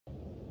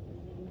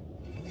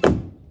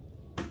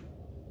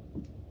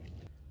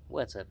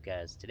What's up,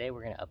 guys? Today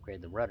we're going to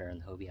upgrade the rudder in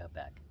the Hobie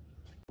Outback.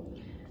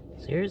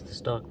 So here's the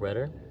stock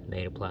rudder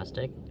made of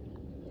plastic.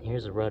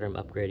 Here's the rudder I'm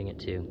upgrading it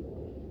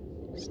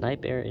to.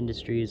 Snipe Air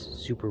Industries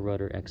Super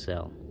Rudder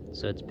XL.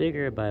 So it's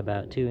bigger by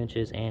about 2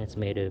 inches and it's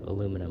made of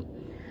aluminum.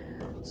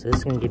 So this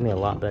is going to give me a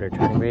lot better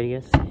turning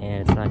radius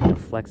and it's not going to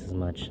flex as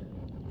much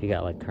if you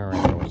got like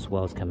current or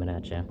swells coming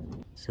at you.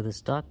 So the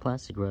stock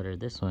plastic rudder,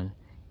 this one,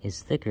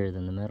 is thicker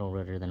than the metal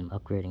rudder that I'm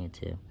upgrading it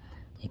to.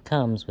 It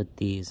comes with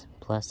these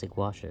plastic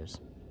washers,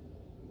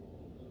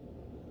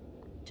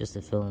 just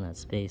to fill in that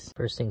space.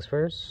 First things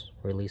first,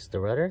 release the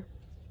rudder.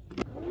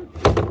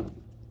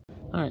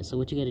 Alright, so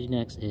what you gotta do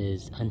next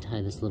is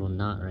untie this little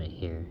knot right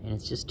here. And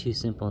it's just 2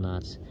 simple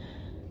knots.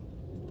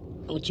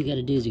 What you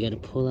gotta do is you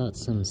gotta pull out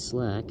some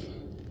slack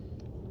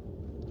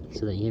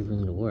so that you have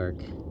room to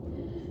work.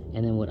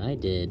 And then what I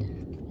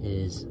did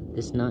is,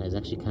 this knot is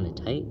actually kind of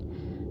tight,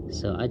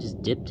 so I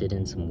just dipped it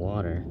in some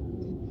water.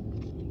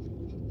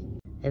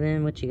 And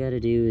then what you gotta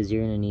do is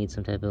you're gonna need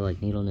some type of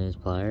like needle nose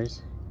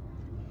pliers.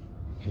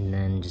 And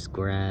then just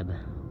try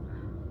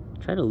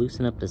to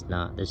loosen up this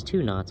knot. There's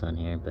 2 knots on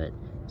here, but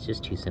it's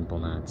just 2 simple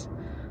knots.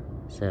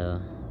 So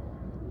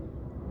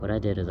what I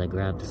did is I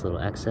grabbed this little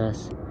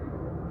excess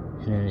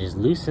and then just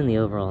loosen the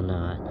overall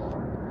knot.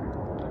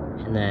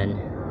 And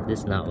then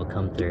this knot will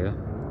come through.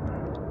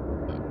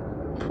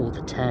 Pull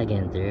the tag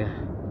in through.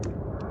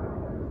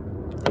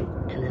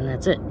 And then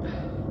that's it.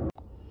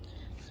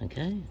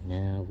 Okay,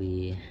 now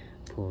we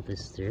pull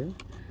this through.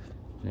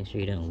 Make sure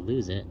you don't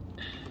lose it.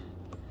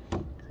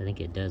 I think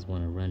it does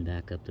want to run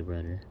back up the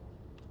rudder.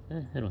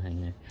 It'll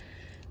hang there.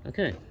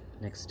 Okay,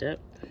 next step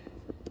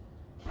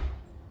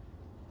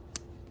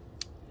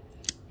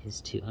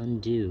is to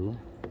undo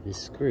this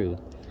screw.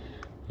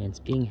 And it's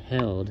being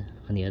held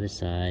on the other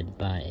side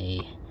by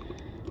a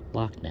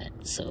lock nut,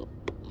 so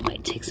it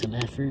might take some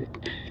effort.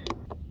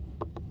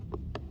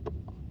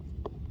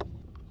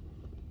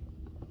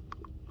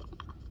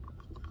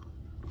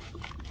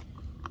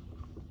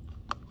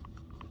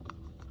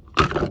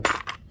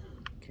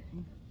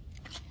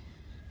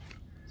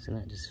 So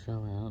that just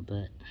fell out,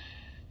 but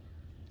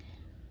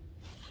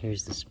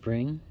here's the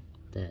spring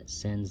that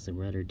sends the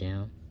rudder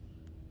down.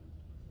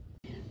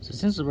 So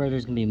since the rudder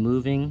is going to be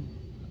moving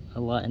a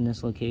lot in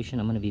this location,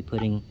 I'm going to be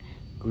putting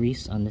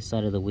grease on this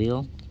side of the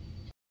wheel.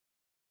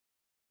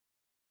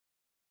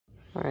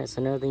 Alright,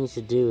 so another thing you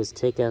should do is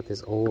take out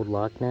this old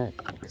lock nut,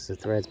 because the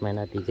threads might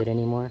not be good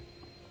anymore.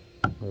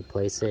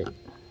 Replace it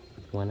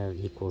with one of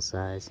equal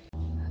size.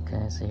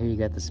 Okay, so here you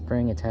got the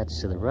spring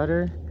attached to the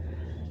rudder.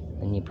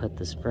 Then you put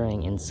the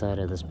spring inside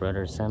of this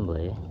rudder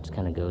assembly. It just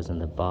kind of goes in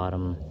the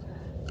bottom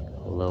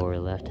lower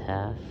left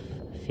half.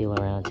 Feel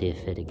around till you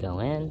fit it go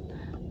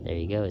in. There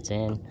you go, it's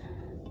in.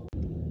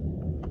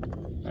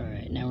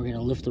 Alright, now we're going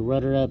to lift the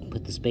rudder up,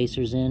 put the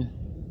spacers in.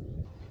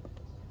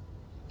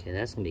 Okay,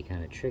 that's going to be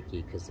kind of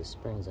tricky because the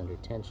spring's under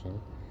tension.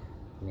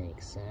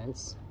 Makes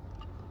sense.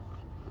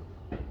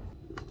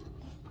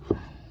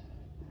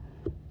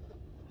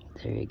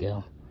 There you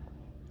go.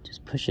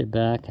 Just push it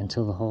back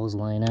until the holes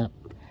line up.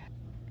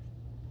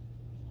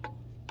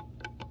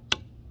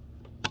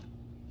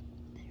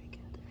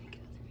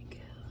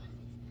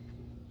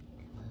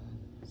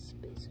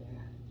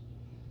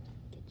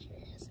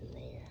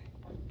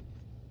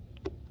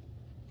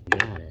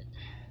 Got it.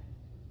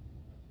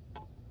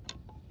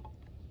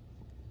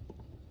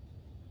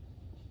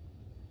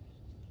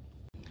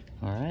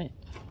 Alright,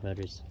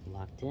 rudder's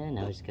locked in.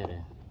 Now we just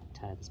gotta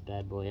tie this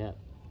bad boy up.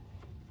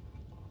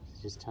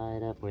 So just tie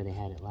it up where they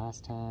had it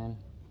last time.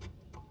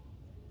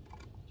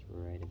 It's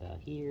right about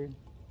here.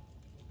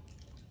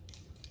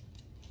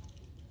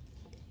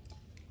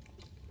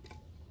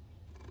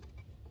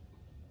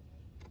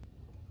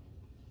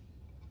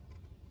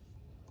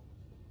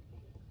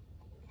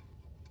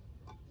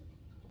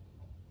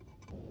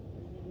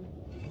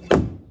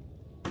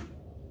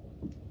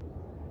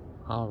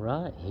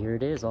 Alright, here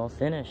it is, all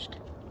finished.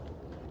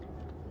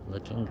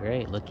 Looking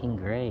great, looking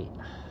great.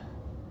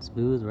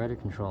 Smooth rudder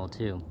control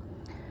too.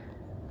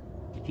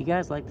 If you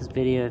guys like this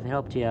video, if it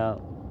helped you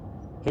out,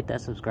 hit that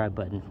subscribe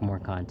button for more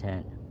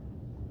content.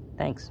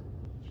 Thanks.